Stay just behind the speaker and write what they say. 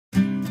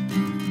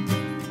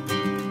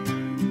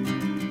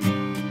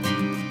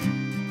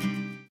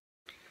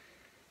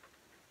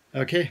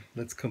Okay,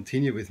 let's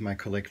continue with my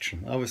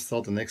collection. I always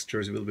thought the next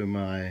jersey will be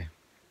my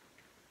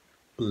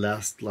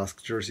last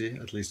jersey,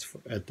 at least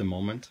at the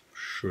moment.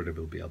 Sure, there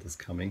will be others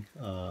coming,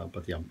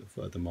 but yeah,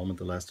 for at the moment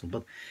the last one.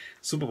 But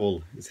Super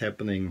Bowl is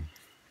happening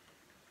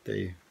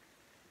day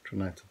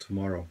tonight to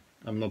tomorrow.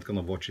 I'm not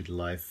gonna watch it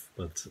live,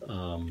 but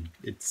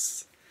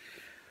it's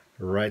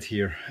right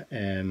here,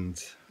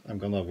 and I'm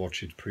gonna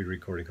watch it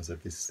pre-recorded because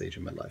at this stage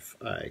in my life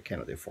I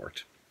cannot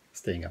afford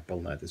staying up all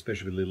night,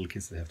 especially with little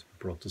kids that have to be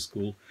brought to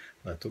school.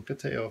 I took the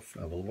day off.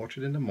 I will watch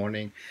it in the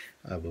morning.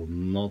 I will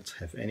not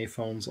have any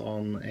phones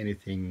on,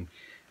 anything.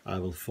 I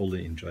will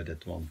fully enjoy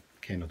that one.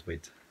 Cannot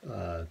wait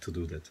to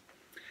do that.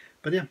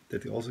 But yeah,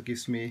 that also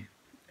gives me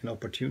an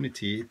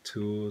opportunity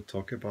to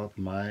talk about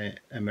my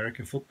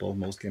American football,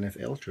 mostly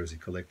NFL jersey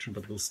collection,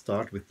 but we'll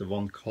start with the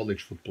one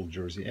college football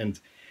jersey. And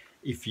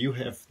if you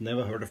have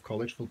never heard of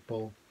college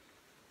football,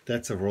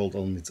 that's a world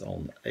on its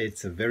own.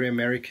 It's a very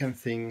American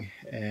thing,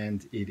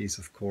 and it is,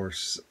 of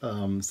course,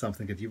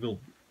 something that you will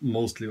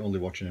mostly only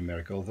watch in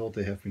America, although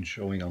they have been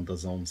showing on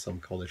DAZN some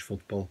college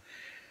football.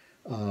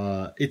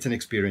 It's an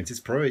experience.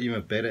 It's probably even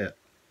a better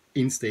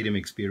in-stadium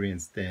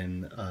experience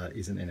than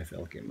is an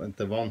NFL game. And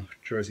the one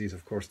jersey is,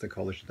 of course, the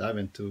college that I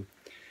went to,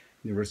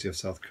 University of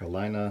South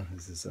Carolina.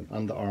 This is an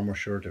Under Armour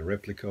shirt, a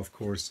replica, of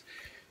course.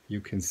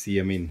 You can see,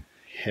 I mean,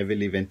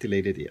 heavily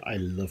ventilated. I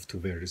love to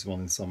wear this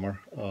one in summer,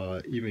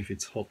 even if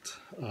it's hot.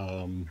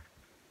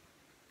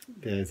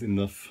 There's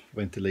enough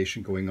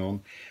ventilation going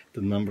on. The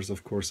numbers,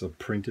 of course, are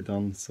printed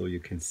on, so you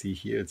can see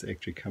here it's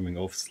actually coming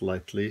off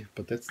slightly,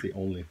 but that's the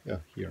only,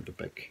 here on the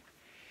back.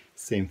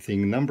 Same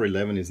thing. Number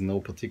 11 is no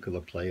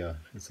particular player.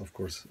 It's, of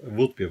course,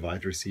 would be a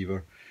wide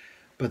receiver.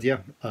 But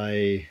yeah,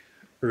 I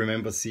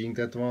remember seeing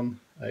that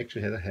one. I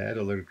actually had a hat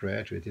already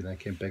graduated, and I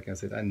came back and I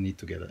said, I need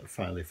to get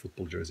finally a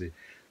football jersey.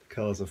 The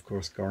colors, of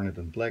course, garnet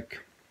and black.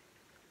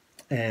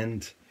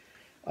 And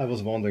I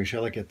was wondering,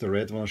 shall I get the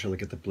red one or shall I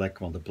get the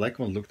black one? The black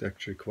one looked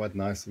actually quite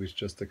nice with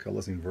just the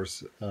colors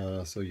inverse.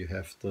 So you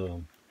have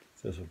the,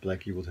 instead of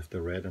black, you would have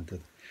the red and the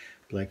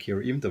black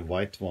here. Even the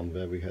white one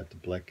where we had the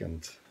black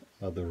and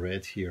the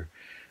red here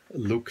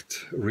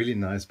looked really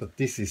nice, but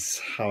this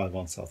is how I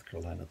want South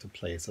Carolina to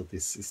play. So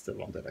this is the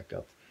one that I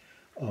got.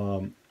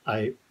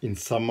 In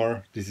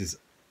summer, this is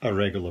a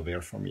regular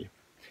wear for me.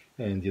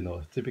 And you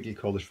know, typically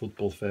college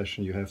football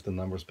fashion, you have the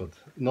numbers, but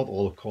not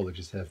all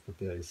colleges have, but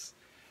there is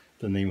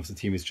the name of the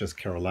team is just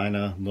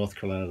Carolina. North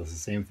Carolina does the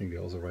same thing. They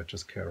also write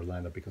just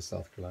Carolina because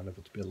South Carolina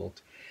would be a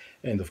lot.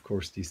 And of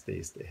course, these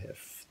days they have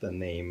the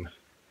name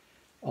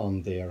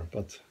on there,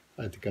 but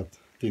I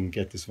didn't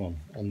get this one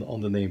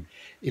on the name.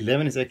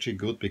 11 is actually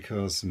good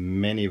because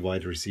many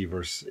wide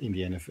receivers in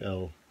the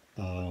NFL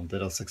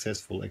that are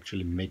successful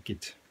actually make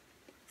it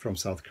from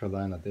South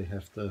Carolina. They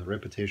have the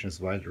reputation as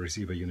wide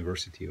receiver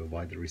university or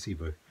wide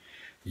receiver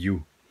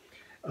U.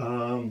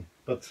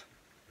 But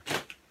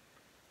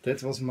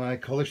that was my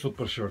college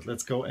football shirt.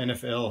 Let's go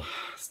NFL,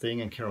 staying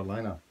in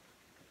Carolina.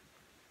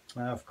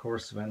 Of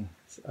course, when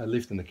I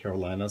lived in the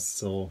Carolinas,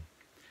 so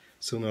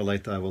sooner or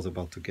later I was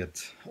about to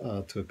get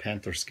to a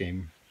Panthers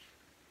game,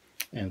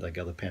 and I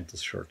got a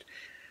Panthers shirt.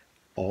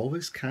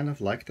 Always kind of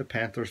like the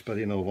Panthers, but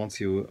you know, once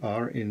you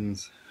are in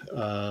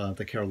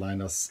the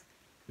Carolinas,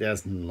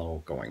 there's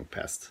no going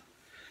past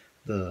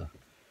the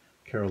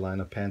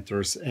Carolina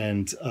Panthers.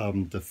 And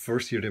the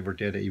first year they were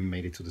there, they even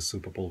made it to the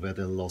Super Bowl where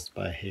they lost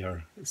by a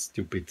hair.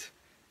 Stupid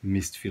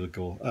missed field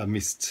goal,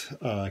 missed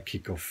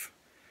kickoff.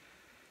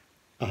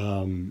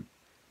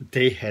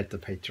 They had the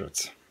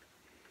Patriots.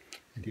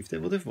 And if they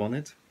would have won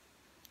it,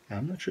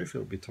 I'm not sure if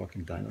we'll be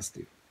talking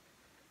dynasty.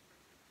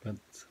 But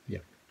yeah,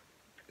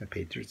 the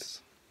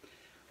Patriots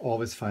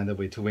always find a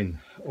way to win.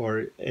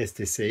 Or as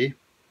they say,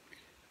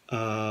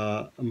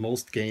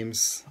 most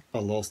games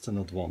are lost and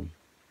not won.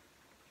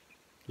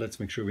 Let's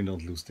make sure we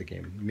don't lose the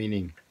game.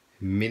 Meaning,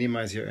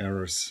 minimize your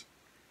errors.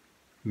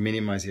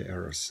 Minimize your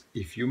errors.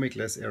 If you make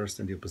less errors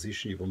than the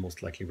opposition, you will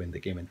most likely win the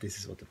game. And this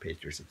is what the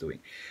Patriots are doing.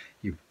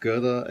 You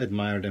gotta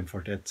admire them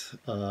for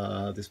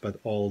that, despite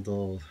all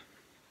the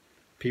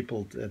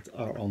people that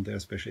are on there,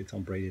 especially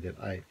Tom Brady, that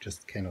I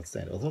just cannot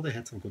stand. Although they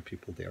had some good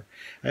people there.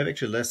 I have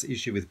actually less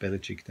issue with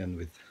Belichick than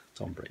with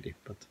Tom Brady.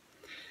 But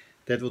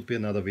that would be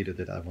another video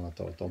that I don't want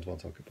to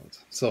talk about.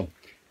 So,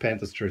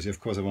 Panthers jersey, of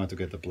course I want to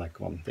get the black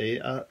one.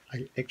 I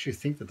actually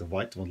think that the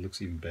white one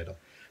looks even better.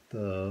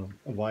 The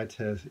white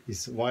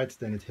is white,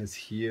 then it has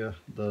here,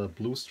 the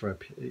blue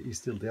stripe is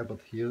still there,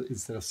 but here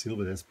instead of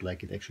silver there's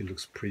black. It actually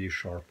looks pretty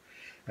sharp.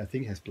 I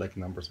think it has black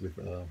numbers with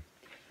a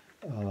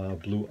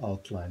blue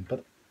outline.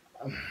 But,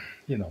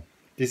 you know,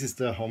 this is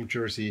the home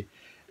jersey.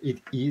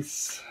 It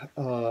is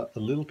a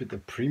little bit a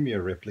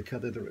premier replica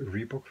that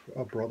Reebok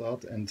brought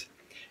out, and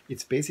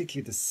it's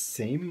basically the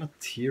same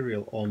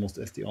material almost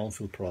as the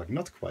on-field product.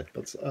 Not quite,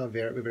 but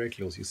very, very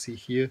close. You see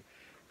here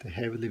the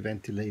heavily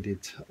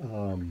ventilated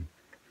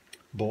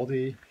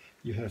body.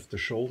 You have the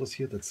shoulders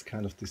here, that's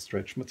kind of the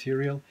stretch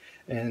material.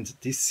 And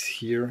this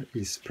here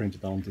is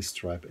printed on this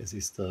stripe, as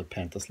is the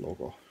Panthers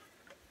logo,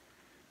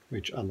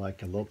 which I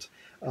like a lot.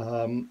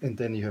 And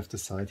then you have the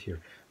side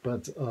here.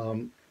 But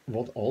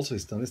what also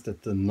is done is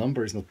that the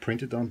number is not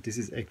printed on, this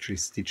is actually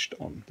stitched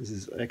on. This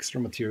is extra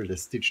material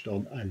that's stitched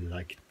on. I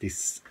like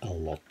this a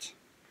lot.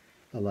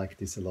 I like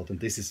this a lot, and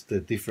this is the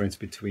difference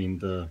between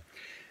the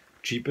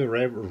cheaper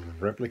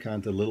replica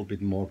and a little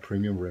bit more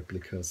premium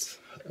replicas.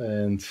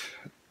 And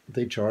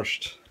they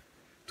charged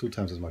 2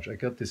 times as much. I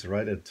got this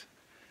right at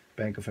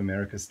Bank of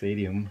America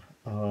Stadium.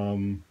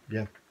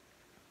 Yeah,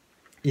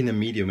 in a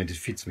medium, and it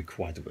fits me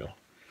quite well.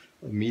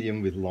 A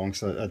medium with long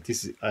side.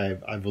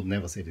 I would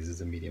never say this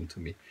is a medium to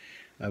me.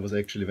 I was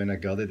actually, when I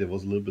got it, I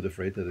was a little bit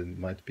afraid that it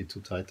might be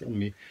too tight on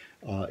me.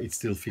 It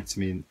still fits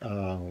me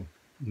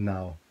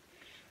now.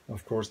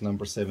 Of course,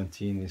 number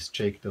 17 is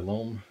Jake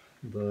Delhomme,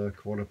 the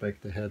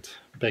quarterback they had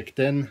back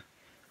then,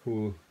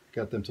 who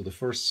got them to the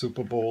first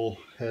Super Bowl,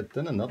 had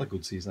then another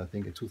good season, I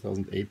think, in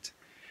 2008.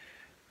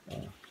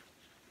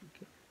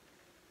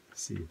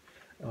 See.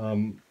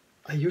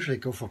 I usually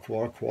go for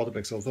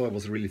quarterbacks, although I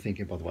was really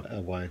thinking about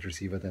a wide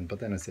receiver then. But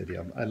then I said,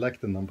 yeah, I like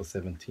the number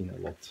 17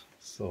 a lot.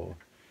 So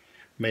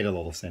made a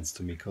lot of sense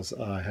to me, because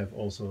I have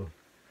also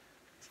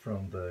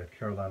from the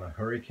Carolina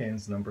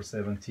Hurricanes number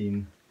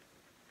 17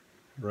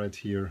 right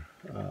here.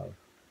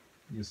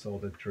 You saw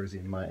that jersey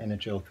in my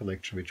NHL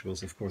collection, which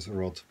was, of course,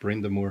 Rod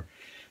Brind'Amour.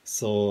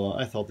 So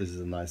I thought this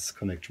is a nice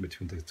connection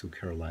between the two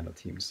Carolina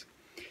teams.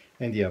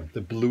 And yeah,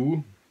 the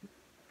blue,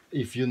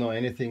 if you know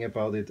anything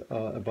about it,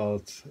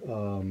 North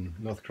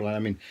Carolina, I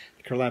mean,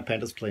 the Carolina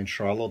Panthers play in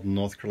Charlotte,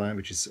 North Carolina,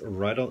 which is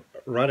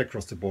right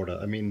across the border.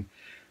 I mean,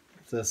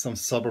 there's some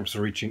suburbs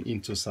reaching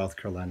into South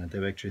Carolina. They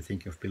were actually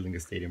thinking of building a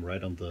stadium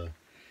right on the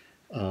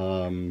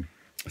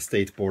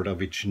state border,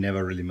 which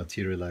never really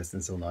materialized,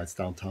 and so now it's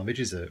downtown, which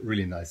is a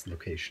really nice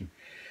location.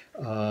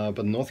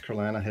 But North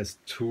Carolina has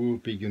 2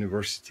 big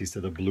universities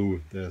that are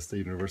blue. There's the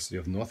University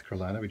of North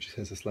Carolina, which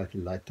has a slightly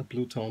lighter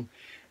blue tone,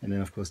 and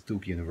then of course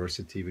Duke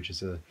University, which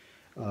is a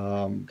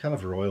kind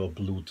of royal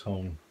blue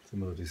tone,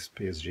 similar to this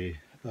PSG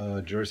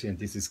jersey, and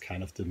this is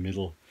kind of the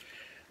middle.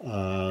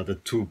 The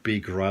 2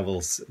 big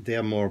rivals, they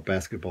are more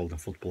basketball than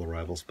football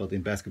rivals, but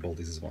in basketball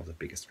this is one of the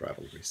biggest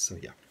rivalries, so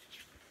yeah.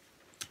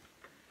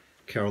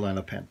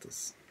 Carolina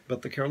Panthers.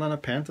 But the Carolina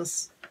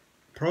Panthers,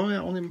 probably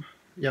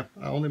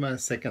only my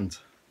second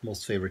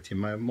most favorite team.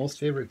 My most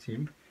favorite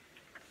team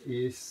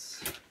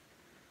is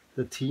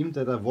the team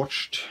that I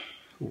watched.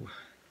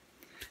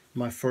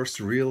 My first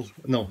real,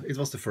 no, it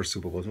was the first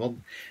Super Bowl. Well,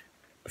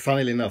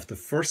 funnily enough, the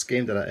first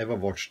game that I ever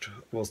watched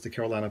was the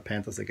Carolina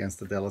Panthers against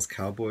the Dallas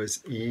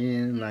Cowboys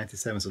in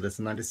 '97. So that's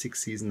the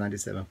 '96 season,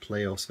 '97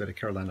 playoffs, where the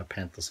Carolina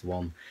Panthers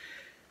won.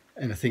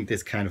 And I think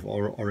this kind of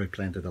already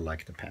planted I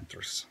like the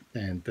Panthers.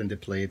 And then they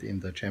played in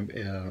the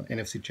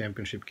NFC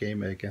Championship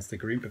game against the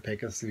Green Bay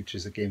Packers, which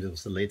is a game that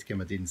was a late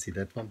game. I didn't see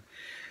that one.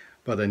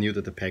 But I knew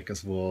that the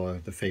Packers were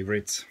the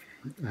favorites.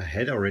 I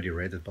had already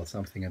read about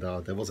something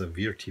about, there was a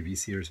weird TV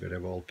series where they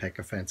were all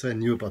Packer fans. So I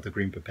knew about the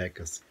Green Bay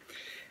Packers.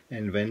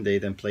 And when they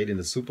then played in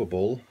the Super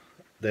Bowl,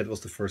 that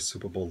was the first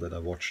Super Bowl that I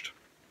watched.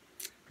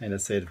 And I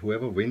said,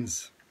 whoever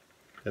wins,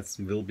 that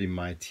will be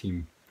my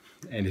team.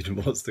 And it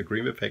was the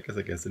Green Bay Packers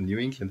against the New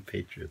England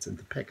Patriots, and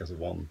the Packers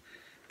won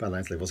by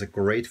landslide. It was a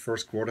great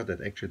first quarter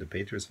that actually the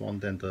Patriots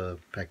won. Then the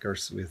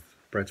Packers with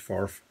Brett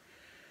Favre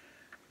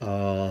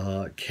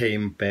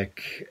came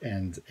back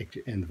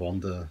and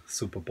won the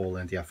Super Bowl.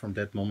 And yeah, from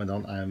that moment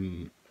on,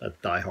 I'm a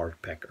diehard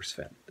Packers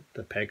fan.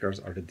 The Packers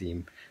are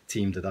the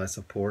team that I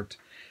support.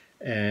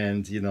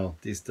 And you know,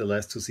 the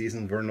last 2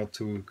 seasons were not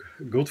too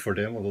good for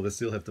them, although they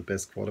still have the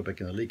best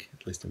quarterback in the league,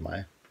 at least in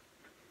my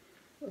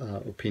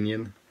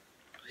opinion.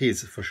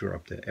 He's for sure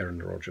up there,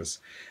 Aaron Rodgers.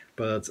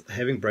 But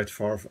having Brett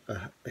Favre,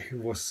 he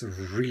was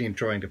really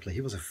enjoying the play. He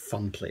was a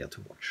fun player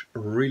to watch.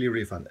 Really,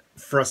 really fun.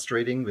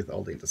 Frustrating with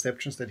all the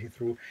interceptions that he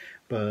threw,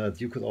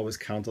 but you could always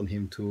count on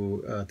him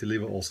to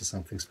deliver also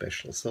something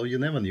special. So you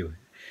never knew.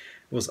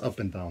 It was up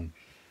and down.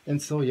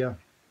 And so, yeah,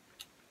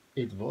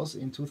 it was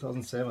in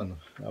 2007.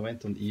 I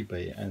went on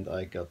eBay and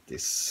I got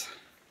this.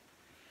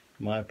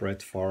 My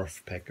Brett Favre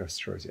Packers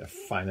jersey. I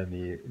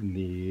finally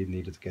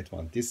needed to get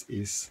one. This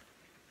is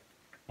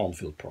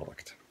on-field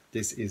product.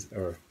 This is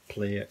a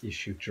player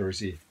issue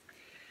jersey,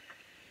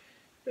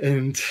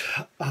 and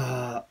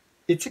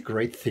it's a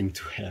great thing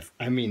to have.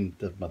 I mean,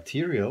 the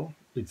material,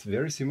 it's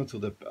very similar to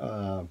the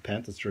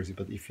Panthers jersey,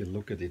 but if you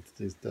look at it,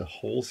 the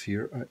holes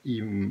here are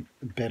even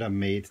better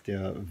made. They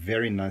are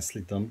very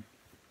nicely done.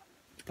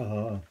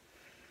 The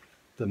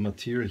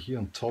material here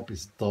on top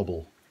is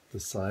double the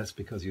size,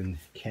 because you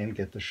can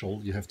get the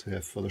shoulder, you have to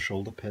have for the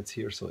shoulder pads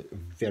here, so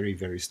very,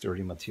 very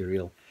sturdy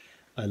material.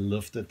 I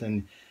loved it.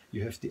 And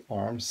you have the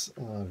arms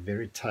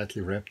very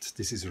tightly wrapped.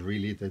 This is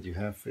really that you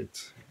have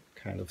it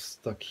kind of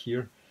stuck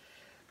here.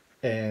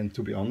 And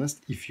to be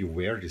honest, if you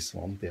wear this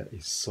one, there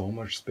is so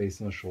much space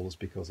on the shoulders,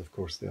 because of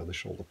course they are the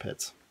shoulder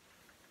pads.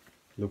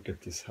 Look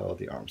at this, how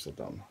the arms are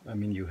done. I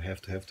mean, you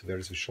have to wear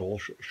the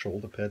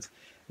shoulder pads,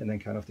 and then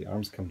kind of the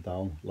arms come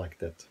down like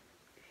that.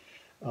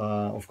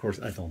 Of course,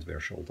 I don't wear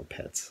shoulder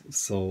pads,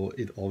 so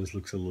it always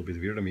looks a little bit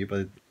weird to me,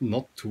 but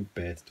not too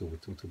bad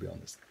to be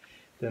honest.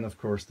 Then of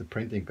course the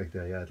printing back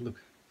there, yeah, look,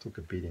 took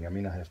a beating. I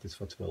mean, I have this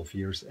for 12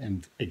 years,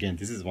 and again,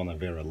 this is one I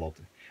wear a lot.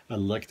 I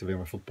like to wear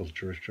my football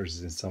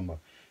jerseys in summer.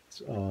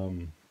 It's,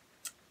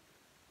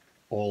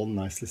 all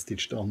nicely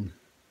stitched on,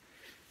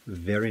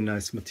 very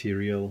nice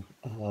material,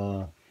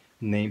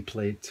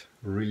 nameplate,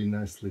 really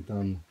nicely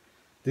done.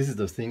 This is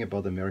the thing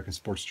about American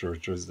sports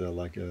jerseys, they're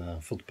like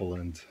football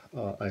and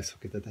ice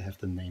hockey, that they have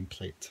the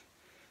nameplate.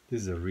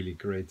 This is a really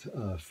great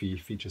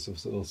feature.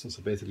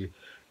 So basically,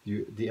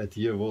 the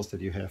idea was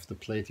that you have the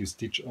plate, you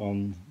stitch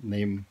on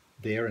name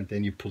there, and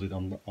then you put it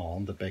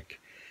on the back,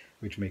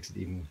 which makes it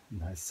even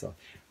nicer.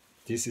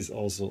 This is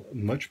also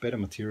much better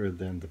material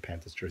than the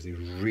Panthers jersey.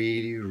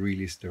 Really,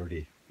 really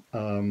sturdy.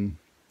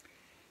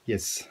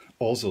 Yes,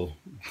 also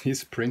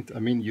this print, I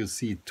mean, you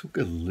see it took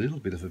a little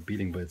bit of a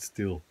beating, but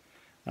still,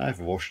 I've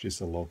washed this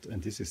a lot,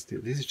 and this is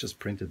just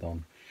printed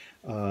on.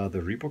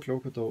 The Reebok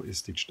logo though is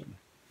stitched on.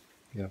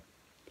 Yeah.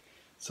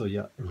 So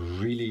yeah,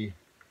 really,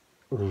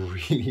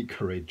 really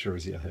great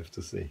jersey, I have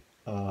to say.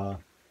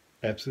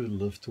 Absolutely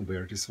love to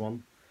wear this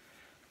one.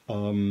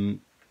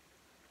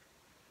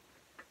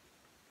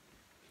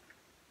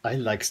 I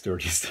like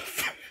sturdy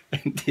stuff,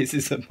 and this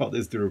is about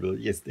as durable.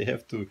 Yes, they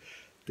have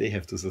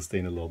to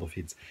sustain a lot of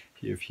hits.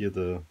 Here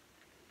the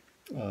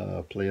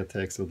player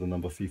tag, so the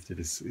number 50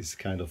 is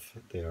kind of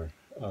their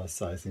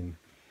sizing.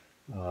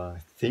 I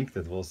think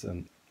that was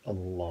a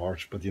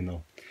large, but you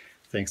know,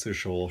 thanks to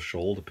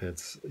shoulder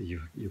pads,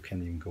 you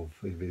can even go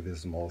with a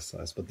small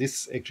size. But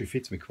this actually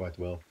fits me quite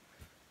well,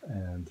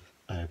 and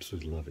I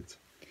absolutely love it.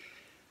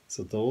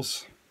 So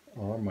those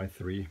are my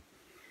three,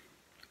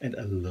 and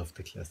I love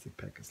the classic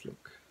Packers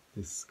look.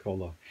 This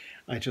color,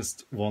 I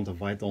just wonder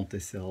why don't they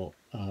sell?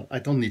 I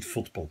don't need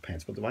football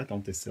pants, but why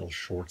don't they sell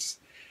shorts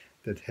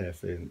that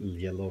have a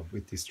yellow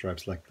with these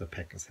stripes like the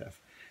Packers have?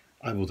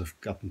 I would have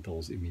gotten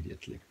those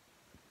immediately.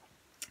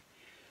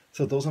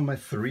 So those are my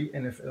three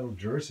NFL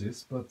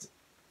jerseys, but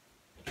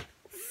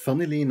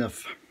funnily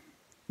enough,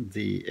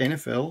 the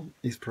NFL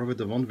is probably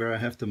the one where I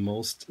have the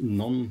most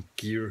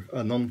non-gear,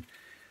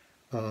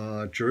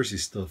 jersey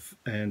stuff,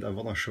 and I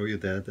want to show you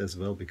that as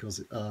well,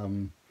 because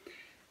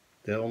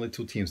there are only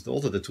two teams.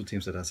 Those are the two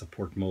teams that I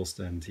support most,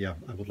 and yeah,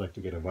 I would like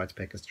to get a white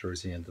Packers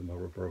jersey and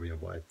probably a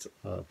white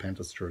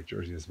Panthers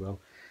jersey as well.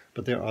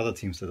 But there are other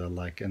teams that I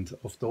like, and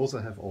of those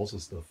I have also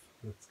stuff.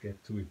 Let's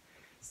get to it.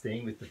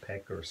 Staying with the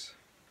Packers.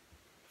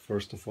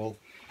 First of all,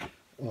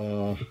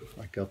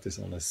 I got this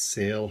on a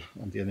sale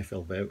on the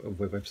NFL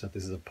website.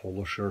 This is a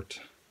polo shirt.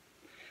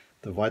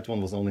 The white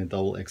one was only in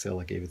double XL.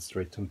 I gave it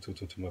straight to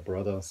my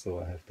brother, so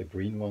I have the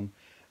green one.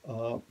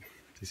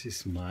 This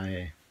is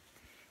my,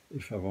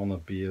 if I want to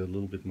be a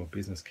little bit more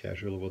business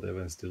casual or whatever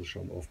and still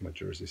show off my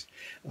jerseys.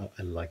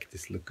 I like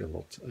this look a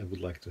lot. I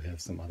would like to have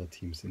some other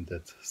teams in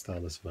that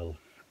style as well.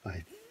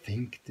 I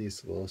think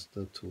this was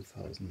the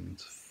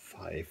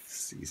 2005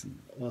 season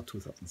or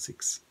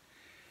 2006.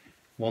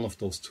 One of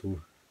those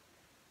two.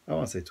 I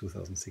want to say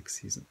 2006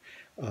 season.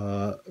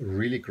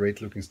 Really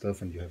great looking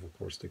stuff, and you have of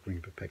course the Green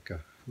Bay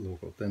Packer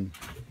logo. Then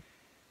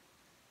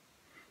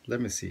let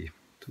me see,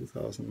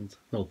 2000.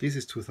 No, this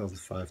is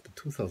 2005. The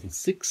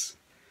 2006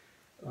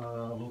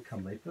 will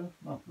come later.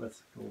 Oh,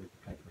 let's go with the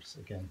Packers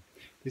again.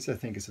 This I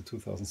think is a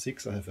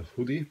 2006. I have a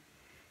hoodie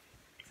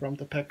from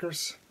the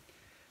Packers,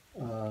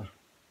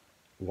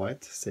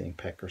 white, saying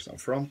Packers on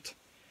front.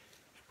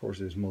 Of course,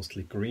 it's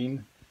mostly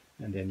green,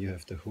 and then you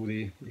have the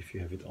hoodie. If you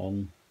have it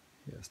on,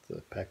 yes,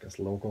 the Packers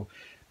logo.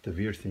 The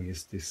weird thing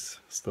is this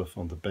stuff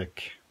on the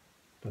back,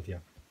 but yeah,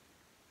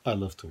 I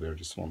love to wear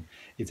this one.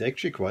 It's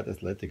actually quite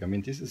athletic. I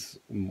mean, this is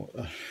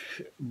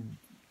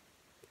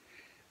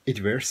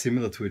it wears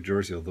similar to a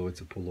jersey, although it's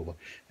a pullover.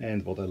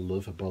 And what I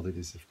love about it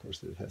is, of course,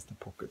 that it has the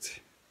pockets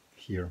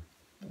here.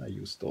 I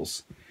use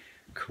those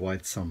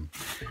quite some.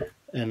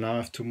 And now I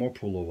have two more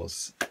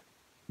pullovers.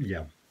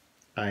 Yeah,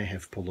 I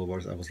have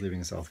pullovers. I was living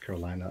in South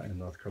Carolina, and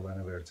North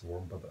Carolina where it's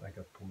warm, but I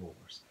got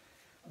pullovers.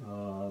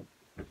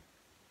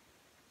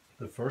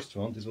 The first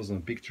one, this was on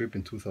a big trip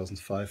in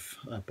 2005.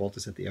 I bought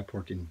this at the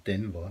airport in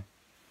Denver.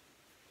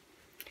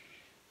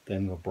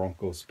 Denver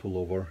Broncos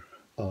pullover.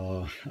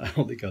 I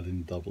only got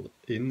in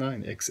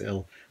in XL,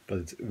 but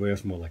it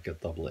wears more like a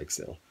double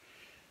XL.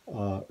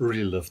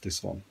 Really love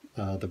this one.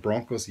 The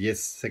Broncos,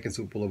 yes, second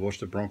Super Bowl I watched,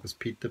 the Broncos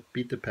beat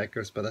the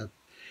Packers, but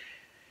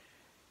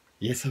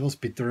yes, I was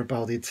bitter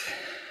about it.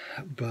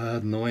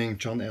 But knowing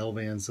John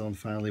Elway and so on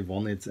finally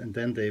won it, and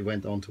then they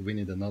went on to win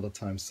it another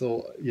time.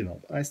 So, you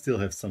know, I still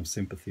have some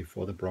sympathy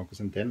for the Broncos,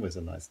 and Denver is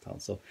a nice town.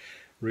 So,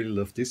 really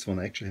love this one.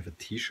 I actually have a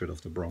t-shirt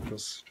of the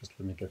Broncos. Just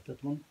let me get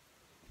that one.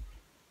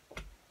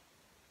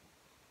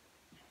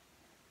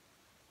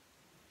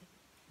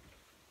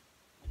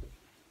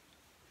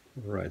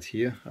 Right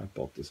here, I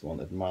bought this one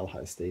at Mile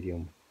High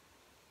Stadium.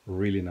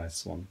 Really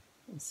nice one.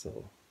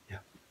 So, yeah.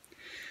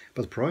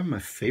 But probably my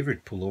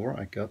favorite pullover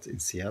I got in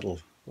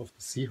Seattle of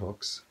the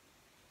Seahawks.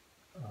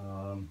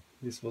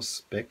 This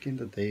was back in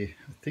the day.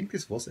 I think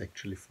this was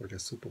actually for the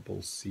Super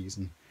Bowl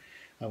season.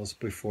 I was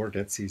before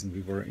that season.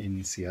 We were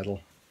in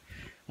Seattle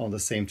on the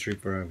same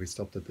trip where we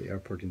stopped at the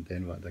airport in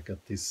Denver, and I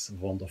got this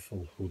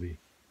wonderful hoodie.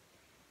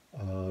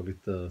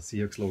 with the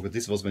Seahawks logo.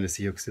 This was when the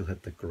Seahawks still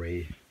had the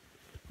gray.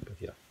 But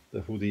yeah,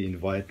 the hoodie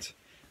in white.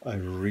 I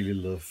really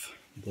love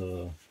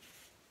the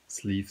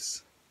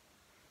sleeves,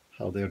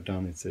 how they're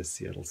done. It says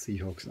Seattle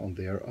Seahawks on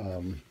there.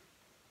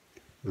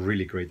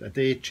 Really great.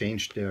 They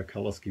changed their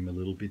color scheme a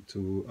little bit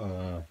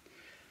to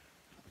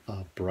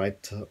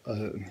bright,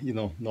 you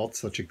know, not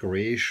such a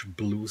grayish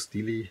blue,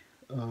 steely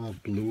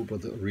blue,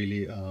 but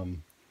really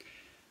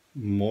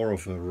more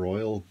of a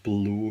royal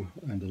blue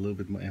and a little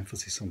bit more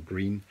emphasis on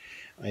green.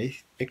 I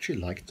actually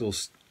like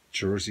those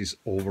jerseys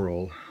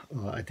overall.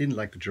 I didn't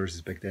like the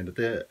jerseys back then.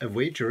 The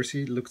away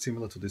jersey looked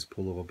similar to this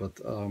pullover, but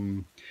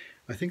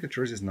I think the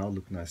jerseys now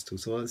look nice too.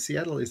 So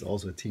Seattle is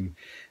also a team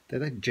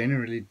that I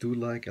generally do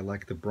like. I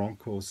like the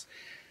Broncos.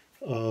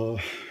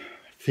 I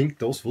think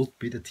those would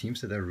be the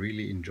teams that I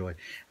really enjoy.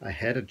 I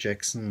had a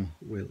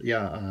Jacksonville,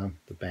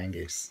 the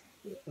Bengals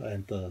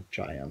and the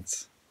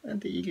Giants and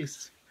the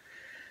Eagles.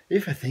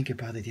 If I think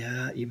about it,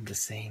 yeah, even the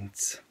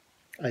Saints.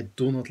 I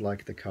do not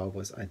like the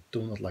Cowboys. I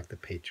do not like the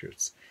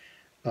Patriots.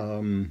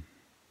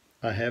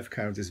 I have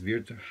kind of this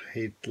weird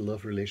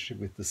hate-love relationship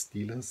with the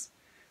Steelers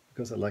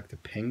because I like the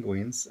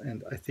Penguins,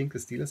 and I think the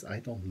Steelers I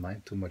don't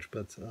mind too much,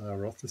 but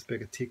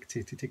Roethlisberger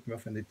ticked me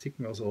off, and they ticked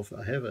me also off.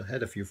 I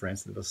had a few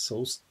friends that were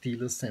so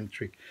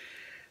Steelers-centric,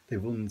 they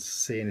wouldn't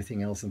say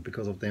anything else, and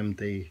because of them,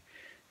 they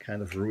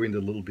kind of ruined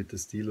a little bit the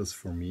Steelers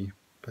for me.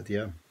 But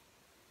yeah,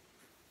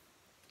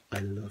 I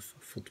love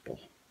football.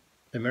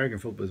 American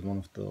football is one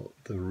of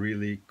the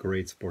really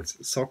great sports.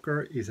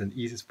 Soccer is an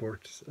easy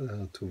sport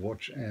to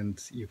watch,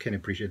 and you can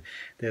appreciate.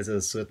 There's a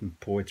certain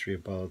poetry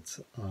about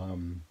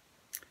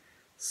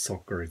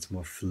soccer. It's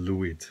more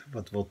fluid.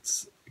 But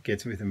what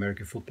gets me with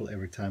American football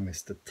every time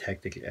is the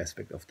tactical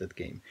aspect of that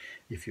game.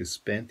 If you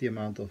spend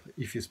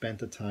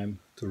the time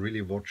to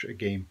really watch a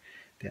game,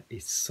 there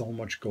is so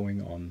much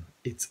going on.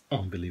 It's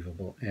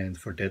unbelievable, and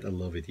for that I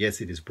love it.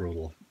 Yes, it is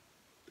brutal.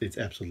 It's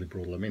absolutely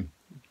brutal. I mean,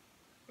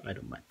 I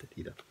don't mind that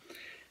either,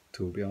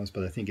 to be honest,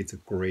 but I think it's a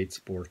great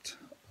sport.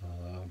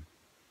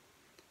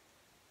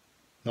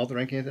 Not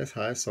ranking it as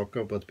high as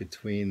soccer, but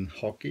between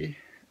hockey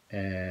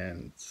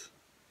and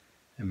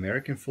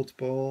American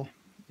football,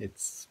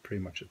 it's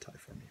pretty much a tie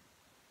for me.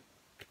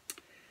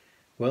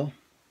 Well,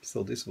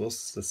 so this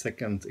was the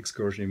second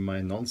excursion in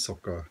my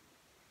non-soccer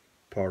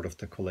part of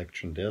the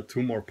collection. There are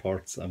two more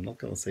parts. I'm not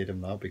going to say them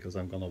now because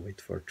I'm going to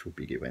wait for two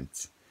big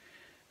events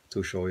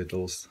to show you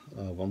those.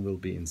 One will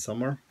be in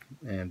summer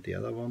and the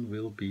other one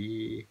will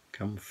be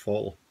come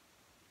fall.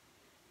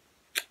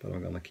 But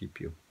I'm going to keep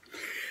you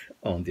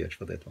on the edge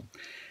for that one.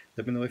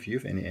 Let me know if you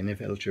have any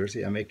NFL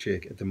jersey. I'm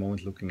actually at the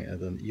moment looking at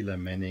an Eli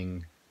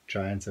Manning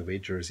Giants away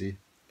jersey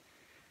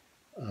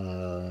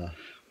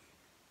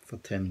for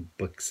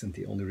 $10, and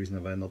the only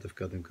reason why I not have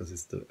got them because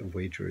it's the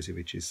away jersey,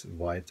 which is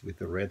white with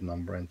the red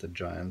number, and the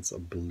Giants are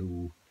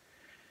blue.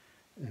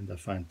 And I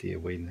find the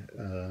away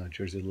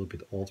jersey a little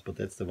bit odd, but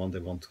that's the one they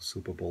won 2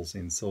 Super Bowls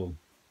in, so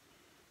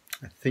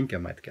I think I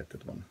might get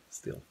that one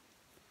still.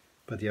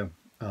 But yeah,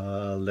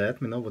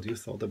 let me know what you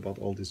thought about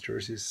all these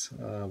jerseys,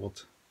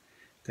 what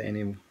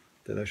any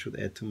that I should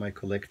add to my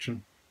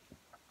collection,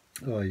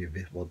 or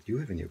what you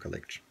have in your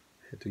collection.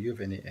 Do you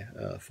have any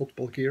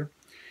football gear?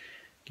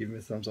 Give me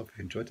a thumbs up if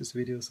you enjoyed this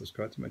video,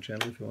 subscribe to my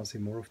channel if you want to see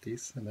more of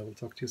these, and I will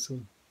talk to you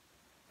soon.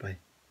 Bye.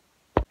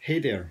 Hey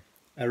there,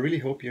 I really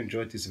hope you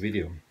enjoyed this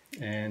video,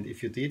 and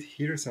if you did,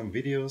 here are some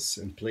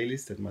videos and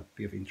playlists that might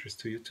be of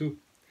interest to you too.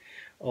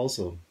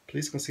 Also,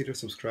 please consider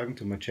subscribing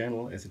to my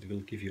channel, as it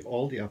will give you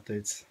all the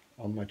updates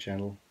on my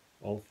channel,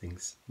 all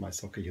things my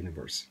soccer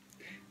universe.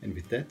 And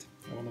with that,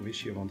 I want to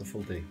wish you a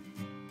wonderful day.